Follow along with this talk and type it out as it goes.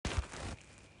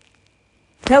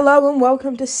Hello and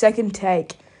welcome to Second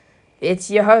Take.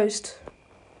 It's your host.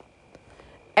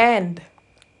 And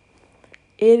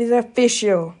it is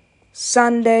official.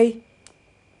 Sunday,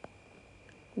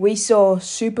 we saw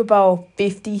Super Bowl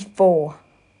 54.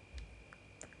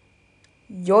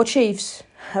 Your Chiefs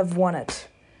have won it.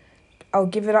 I'll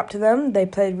give it up to them. They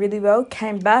played really well.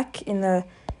 Came back in the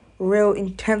real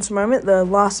intense moment, the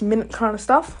last minute kind of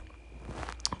stuff.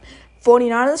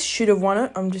 49ers should have won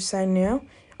it. I'm just saying now.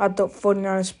 I thought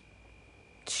 49ers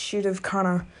should have kind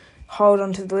of hold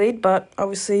on to the lead, but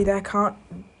obviously they can't.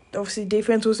 Obviously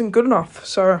defense wasn't good enough.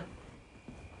 So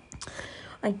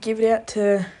I give it out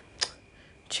to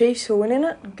Chiefs for winning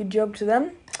it. Good job to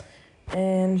them.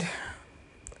 And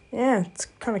yeah, it's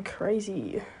kind of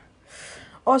crazy.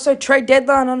 Also, trade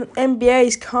deadline on NBA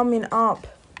is coming up.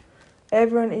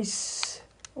 Everyone is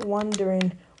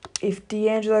wondering if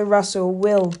D'Angelo Russell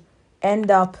will end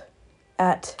up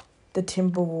at the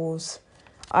Timberwolves.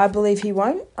 I believe he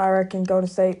won't. I reckon Golden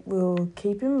State will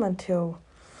keep him until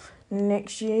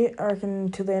next year. I reckon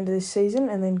until the end of this season,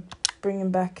 and then bring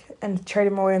him back and trade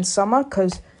him away in summer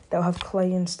because they'll have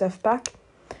Clay and Steph back.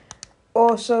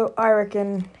 Also, I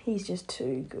reckon he's just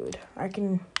too good. I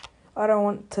don't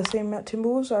want to see him at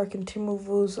Timberwolves. I reckon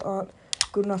Timberwolves aren't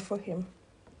good enough for him.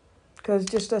 Because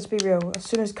just let's be real, as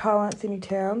soon as Karl Anthony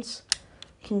Towns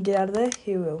can get out of there,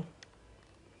 he will.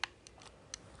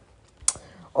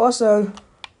 Also,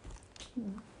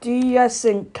 do you guys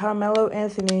think Carmelo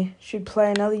Anthony should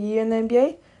play another year in the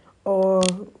NBA or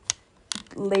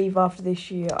leave after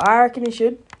this year? I reckon he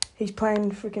should. He's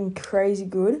playing freaking crazy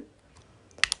good.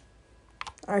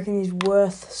 I reckon he's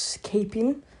worth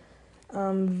keeping.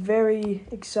 Very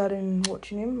excited in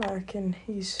watching him. I reckon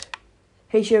he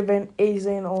should have been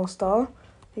easily an all-star.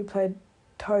 He played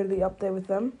totally up there with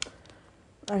them.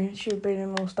 I think he should have been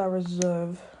an all-star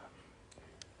reserve.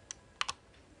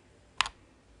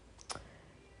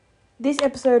 This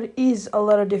episode is a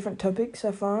lot of different topics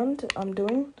I find I'm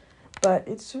doing, but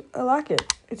I like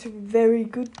it. It's very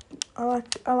good. I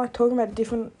like talking about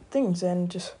different things and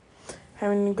just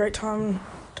having a great time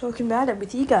talking about it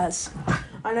with you guys.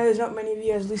 I know there's not many of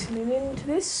you guys listening in to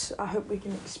this. I hope we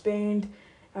can expand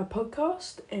our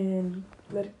podcast and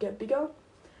let it get bigger.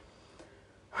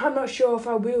 I'm not sure if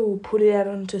I will put it out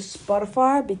onto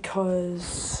Spotify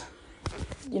because,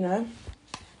 I'm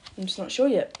just not sure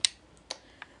yet.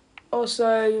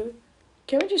 Also,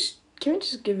 can we just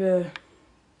give a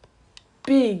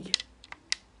big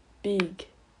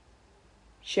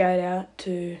shout out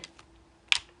to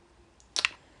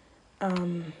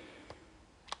one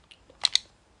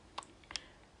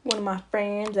of my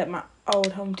friends at my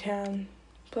old hometown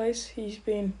place. He's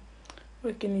been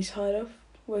working his heart off,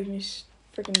 working his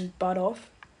freaking butt off,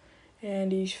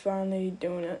 and he's finally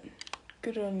doing it.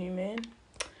 Good on you, man.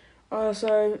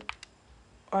 Also,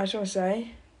 I just want to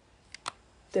say,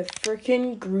 the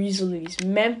freaking Grizzlies,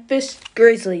 Memphis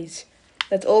Grizzlies.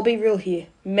 Let's all be real here.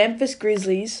 Memphis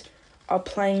Grizzlies are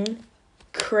playing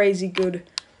crazy good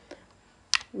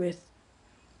with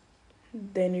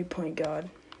their new point guard.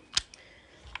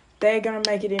 They're going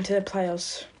to make it into the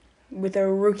playoffs with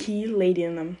a rookie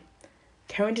leading them.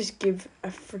 Can we just give a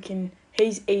freaking...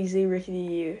 He's easily rookie of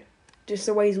the year. Just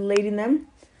the way he's leading them.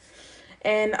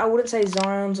 And I wouldn't say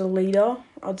Zion's a leader.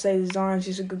 I'd say Zion's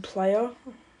just a good player.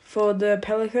 For the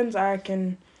Pelicans, I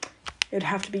reckon it would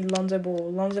have to be Lonzo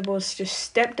Ball. Lonzo Ball's just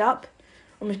stepped up.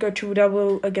 Almost got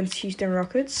triple-double against Houston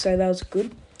Rockets, so that was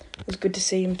good. It was good to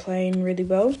see him playing really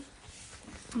well.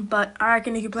 But I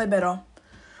reckon he could play better.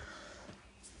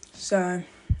 So,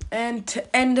 and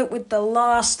to end it with the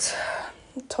last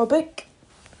topic,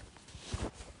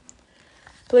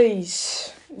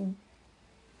 please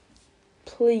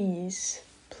tell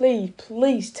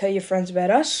your friends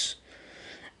about us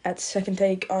at Second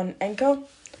Take on Anchor.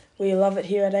 We love it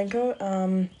here at Anchor.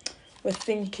 We're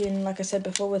thinking, like I said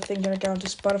before, of going to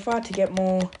Spotify to get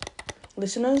more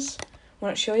listeners. We're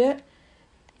not sure yet.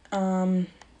 Hope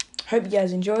you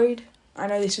guys enjoyed. I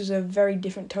know this was a very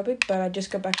different topic, but I just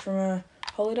got back from a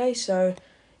holiday, so,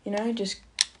 just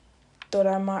thought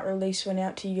I might release one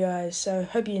out to you guys. So,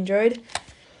 hope you enjoyed.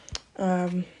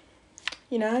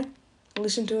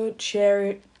 Listen to it, share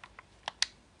it,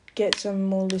 get some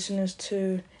more listeners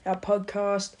to our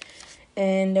podcast,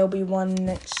 and there'll be one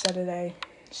next Saturday.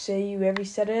 See you every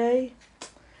Saturday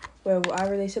where I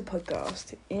release a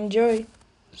podcast. Enjoy.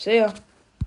 See ya.